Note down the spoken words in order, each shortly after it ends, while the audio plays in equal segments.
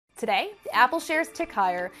Today, Apple shares tick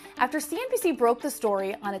higher after CNBC broke the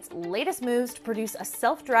story on its latest moves to produce a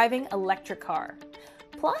self-driving electric car.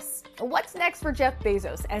 Plus, what's next for Jeff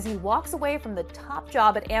Bezos as he walks away from the top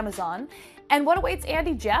job at Amazon, and what awaits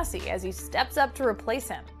Andy Jassy as he steps up to replace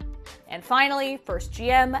him. And finally, first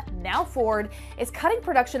GM, now Ford, is cutting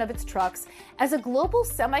production of its trucks as a global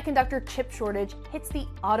semiconductor chip shortage hits the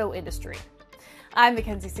auto industry. I'm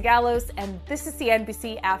MacKenzie Sigalos, and this is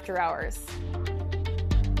CNBC After Hours.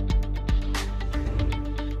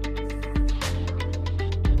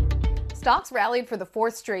 Stocks rallied for the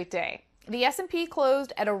fourth straight day. The S&P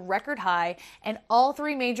closed at a record high, and all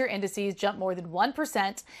three major indices jumped more than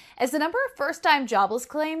 1% as the number of first-time jobless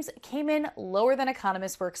claims came in lower than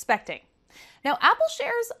economists were expecting. Now, Apple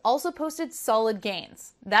shares also posted solid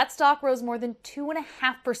gains. That stock rose more than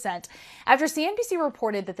 2.5% after CNBC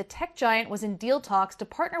reported that the tech giant was in deal talks to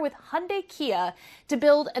partner with Hyundai-Kia to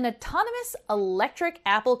build an autonomous electric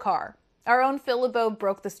Apple car. Our own LeBeau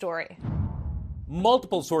broke the story.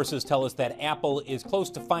 Multiple sources tell us that Apple is close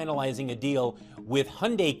to finalizing a deal with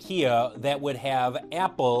Hyundai-Kia that would have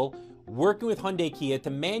Apple working with Hyundai-Kia to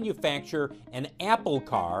manufacture an Apple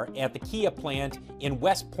car at the Kia plant in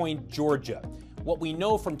West Point, Georgia. What we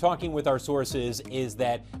know from talking with our sources is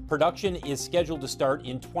that production is scheduled to start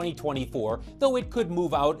in 2024, though it could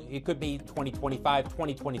move out. It could be 2025,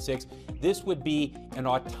 2026. This would be an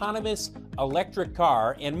autonomous electric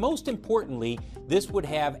car, and most importantly, this would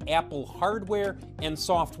have Apple hardware and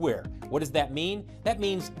software. What does that mean? That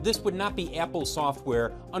means this would not be Apple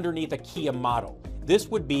software underneath a Kia model. This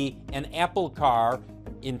would be an Apple car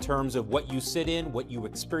in terms of what you sit in, what you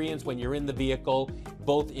experience when you're in the vehicle,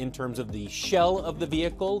 both in terms of the shell of the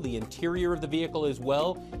vehicle, the interior of the vehicle as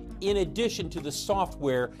well, in addition to the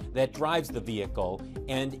software that drives the vehicle.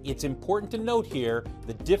 And it's important to note here,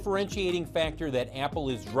 the differentiating factor that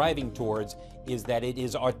Apple is driving towards is that it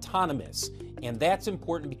is autonomous. And that's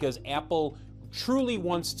important because Apple truly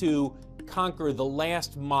wants to conquer the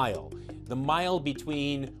last mile, the mile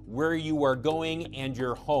between where you are going and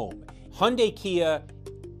your home. Hyundai-Kia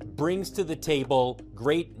brings to the table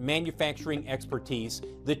great manufacturing expertise.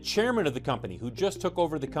 The chairman of the company, who just took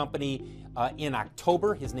over the company in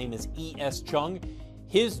October, his name is E.S. Chung.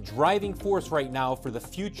 His driving force right now for the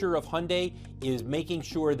future of Hyundai is making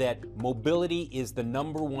sure that mobility is the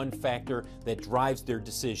number one factor that drives their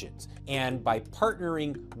decisions. And by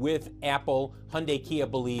partnering with Apple, Hyundai-Kia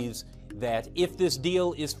believes that if this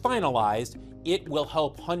deal is finalized, it will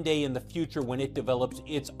help Hyundai in the future when it develops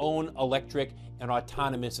its own electric and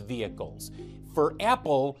autonomous vehicles. For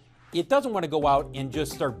Apple, it doesn't want to go out and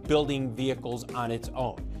just start building vehicles on its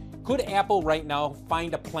own. Could Apple right now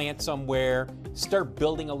find a plant somewhere, start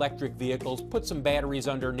building electric vehicles, put some batteries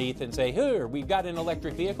underneath and say, here, we've got an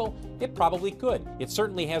electric vehicle? It probably could. It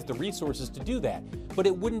certainly has the resources to do that, but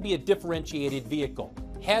it wouldn't be a differentiated vehicle.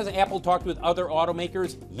 Has Apple talked with other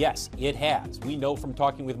automakers? Yes, it has. We know from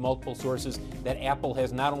talking with multiple sources that Apple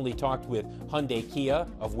has not only talked with Hyundai-Kia,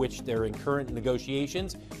 of which they're in current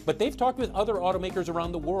negotiations, but they've talked with other automakers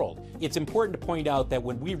around the world. It's important to point out that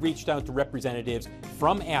when we reached out to representatives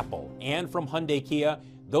from Apple and from Hyundai-Kia,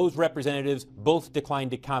 those representatives both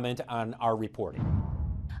declined to comment on our reporting.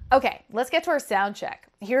 Okay, let's get to our sound check.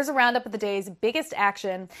 Here's a roundup of the day's biggest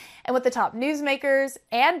action and what the top newsmakers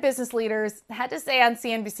and business leaders had to say on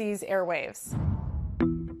CNBC's airwaves.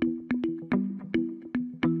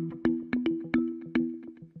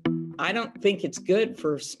 I don't think it's good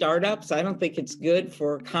for startups. I don't think it's good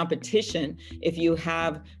for competition if you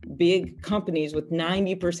have big companies with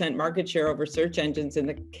 90% market share over search engines in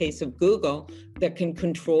the case of Google that can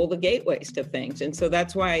control the gateways to things. And so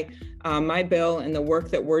that's why my bill and the work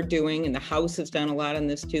that we're doing, and the House has done a lot on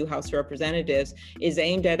this too, House Representatives, is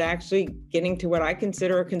aimed at actually getting to what I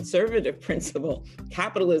consider a conservative principle,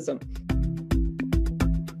 capitalism.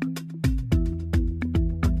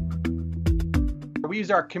 We use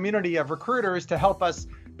our community of recruiters to help us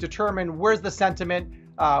determine where's the sentiment,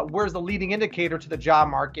 where's the leading indicator to the job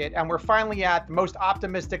market. And we're finally at the most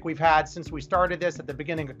optimistic we've had since we started this at the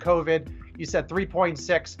beginning of COVID. You said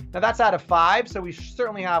 3.6. Now that's out of 5, so we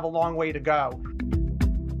certainly have a long way to go.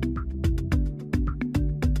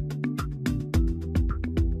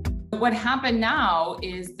 What happened now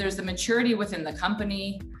is there's a maturity within the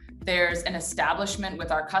company. There's an establishment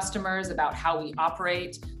with our customers about how we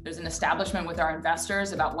operate. There's an establishment with our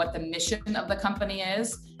investors about what the mission of the company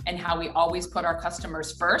is and how we always put our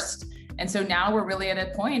customers first. And so now we're really at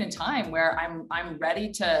a point in time where I'm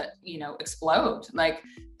ready to, explode. Like,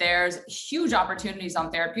 there's huge opportunities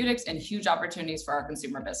on therapeutics and huge opportunities for our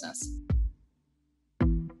consumer business.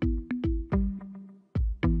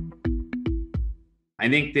 I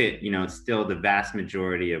think that, still the vast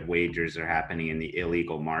majority of wagers are happening in the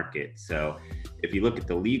illegal market. So if you look at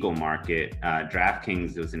the legal market,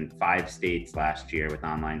 DraftKings was in 5 states last year with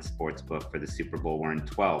online sportsbook for the Super Bowl. We're in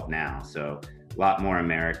 12 now. So a lot more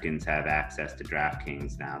Americans have access to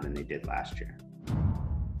DraftKings now than they did last year.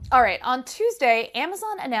 All right, on Tuesday,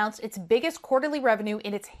 Amazon announced its biggest quarterly revenue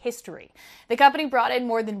in its history. The company brought in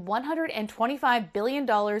more than $125 billion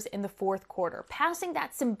in the fourth quarter, passing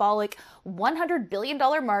that symbolic $100 billion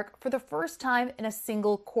mark for the first time in a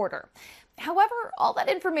single quarter. However, all that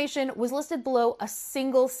information was listed below a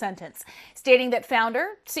single sentence, stating that founder,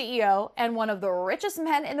 CEO, and one of the richest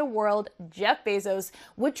men in the world, Jeff Bezos,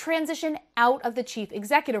 would transition out of the chief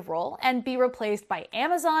executive role and be replaced by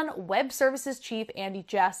Amazon Web Services chief Andy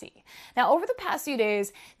Jassy. Now, over the past few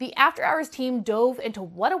days, the After Hours team dove into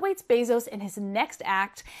what awaits Bezos in his next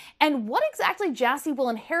act and what exactly Jassy will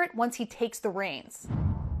inherit once he takes the reins.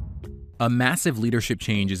 A massive leadership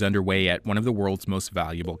change is underway at one of the world's most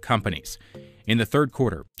valuable companies. In the third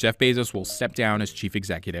quarter, Jeff Bezos will step down as chief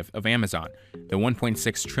executive of Amazon, the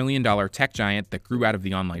 $1.6 trillion tech giant that grew out of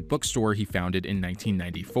the online bookstore he founded in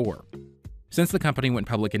 1994. Since the company went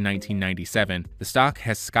public in 1997, the stock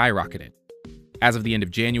has skyrocketed. As of the end of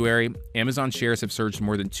January, Amazon shares have surged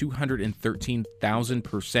more than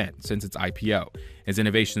 213,000% since its IPO, as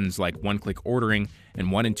innovations like one-click ordering and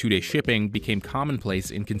 1- and 2-day shipping became commonplace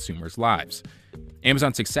in consumers' lives.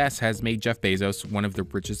 Amazon's success has made Jeff Bezos one of the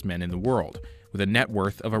richest men in the world, with a net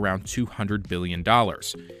worth of around $200 billion.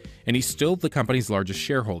 And he's still the company's largest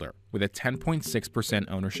shareholder, with a 10.6%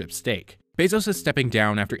 ownership stake. Bezos is stepping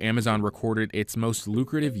down after Amazon recorded its most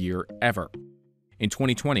lucrative year ever. In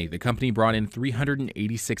 2020, the company brought in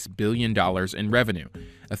 $386 billion in revenue,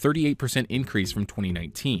 a 38% increase from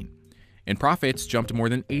 2019, and profits jumped more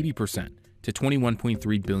than 80% to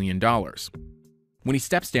 $21.3 billion. When he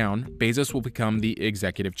steps down, Bezos will become the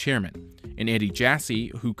executive chairman, and Andy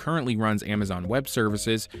Jassy, who currently runs Amazon Web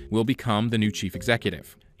Services, will become the new chief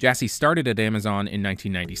executive. Jassy started at Amazon in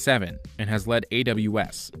 1997 and has led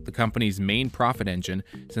AWS, the company's main profit engine,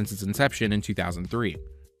 since its inception in 2003.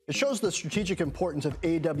 It shows the strategic importance of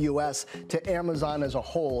AWS to Amazon as a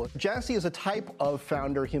whole. Jassy is a type of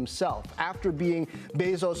founder himself. After being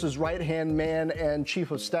Bezos' right-hand man and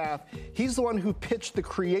chief of staff, he's the one who pitched the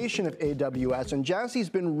creation of AWS, and Jassy's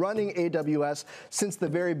been running AWS since the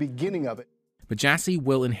very beginning of it. But Jassy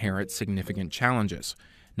will inherit significant challenges,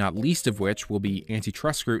 not least of which will be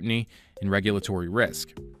antitrust scrutiny and regulatory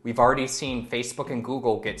risk. We've already seen Facebook and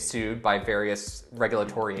Google get sued by various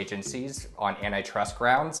regulatory agencies on antitrust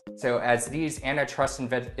grounds. So as these antitrust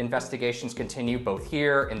investigations continue both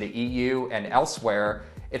here in the EU and elsewhere,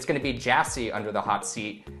 it's going to be Jassy under the hot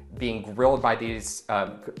seat being grilled by these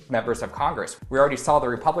members of Congress. We already saw the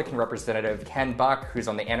Republican representative, Ken Buck, who's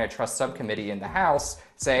on the antitrust subcommittee in the House,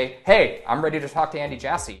 say, hey, I'm ready to talk to Andy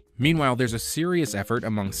Jassy. Meanwhile, there's a serious effort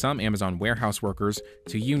among some Amazon warehouse workers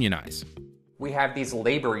to unionize. We have these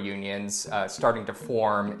labor unions starting to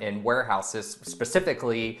form in warehouses,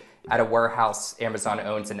 specifically at a warehouse Amazon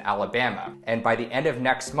owns in Alabama. And by the end of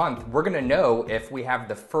next month, we're going to know if we have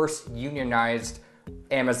the first unionized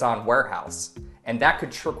Amazon warehouse. And that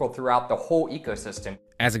could trickle throughout the whole ecosystem.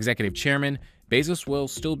 As executive chairman, Bezos will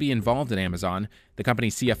still be involved in Amazon. The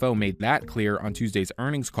company's CFO made that clear on Tuesday's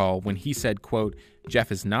earnings call when he said, quote,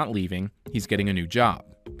 Jeff is not leaving, he's getting a new job.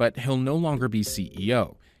 But he'll no longer be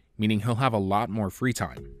CEO, meaning he'll have a lot more free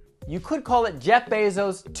time. You could call it Jeff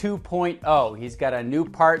Bezos 2.0. He's got a new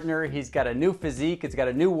partner, he's got a new physique, he's got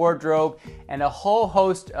a new wardrobe, and a whole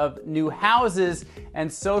host of new houses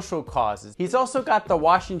and social causes. He's also got the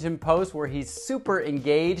Washington Post, where he's super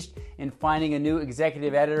engaged in finding a new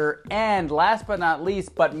executive editor. And last but not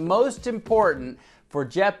least, but most important for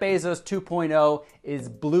Jeff Bezos 2.0 is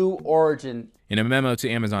Blue Origin. In a memo to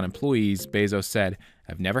Amazon employees, Bezos said,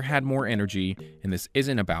 I've never had more energy, and this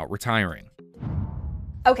isn't about retiring.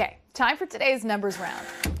 Okay, time for today's numbers round.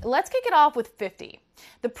 Let's kick it off with 50.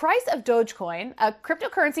 The price of Dogecoin, a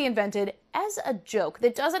cryptocurrency invented as a joke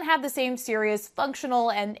that doesn't have the same serious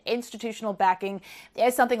functional and institutional backing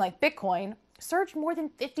as something like Bitcoin, surged more than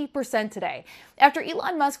 50% today after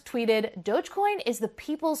Elon Musk tweeted, Dogecoin is the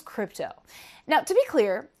people's crypto. Now, to be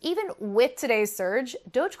clear, even with today's surge,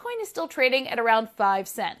 Dogecoin is still trading at around 5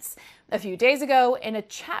 cents. A few days ago, in a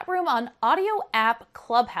chat room on audio app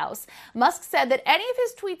Clubhouse, Musk said that any of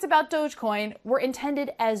his tweets about Dogecoin were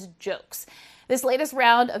intended as jokes. This latest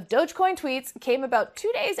round of Dogecoin tweets came about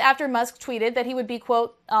 2 days after Musk tweeted that he would be,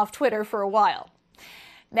 quote, off Twitter for a while.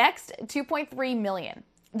 Next, 2.3 million.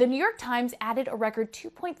 The New York Times added a record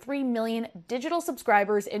 2.3 million digital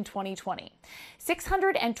subscribers in 2020.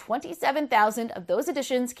 627,000 of those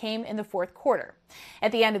additions came in the fourth quarter.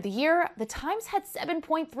 At the end of the year, the Times had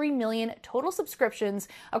 7.3 million total subscriptions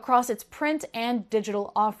across its print and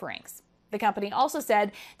digital offerings. The company also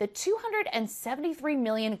said that 273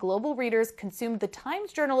 million global readers consumed the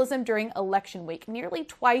Times journalism during election week, nearly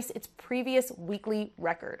twice its previous weekly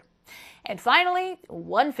record. And finally,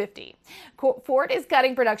 150. Ford is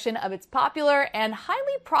cutting production of its popular and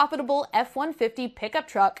highly profitable F-150 pickup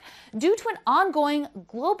truck due to an ongoing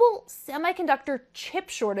global semiconductor chip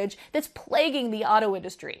shortage that's plaguing the auto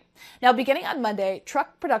industry. Now, beginning on Monday,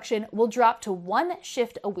 truck production will drop to 1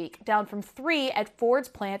 shift a week, down from 3 at Ford's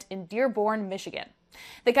plant in Dearborn, Michigan.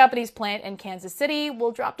 The company's plant in Kansas City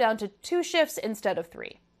will drop down to 2 shifts instead of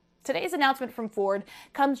 3. Today's announcement from Ford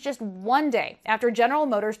comes just 1 day after General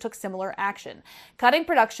Motors took similar action, cutting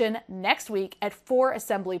production next week at 4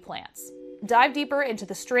 assembly plants. Dive deeper into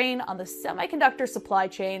the strain on the semiconductor supply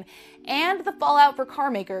chain and the fallout for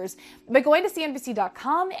car makers by going to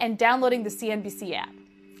CNBC.com and downloading the CNBC app.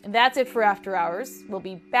 And that's it for After Hours. We'll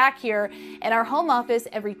be back here in our home office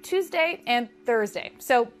every Tuesday and Thursday,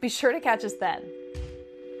 so be sure to catch us then.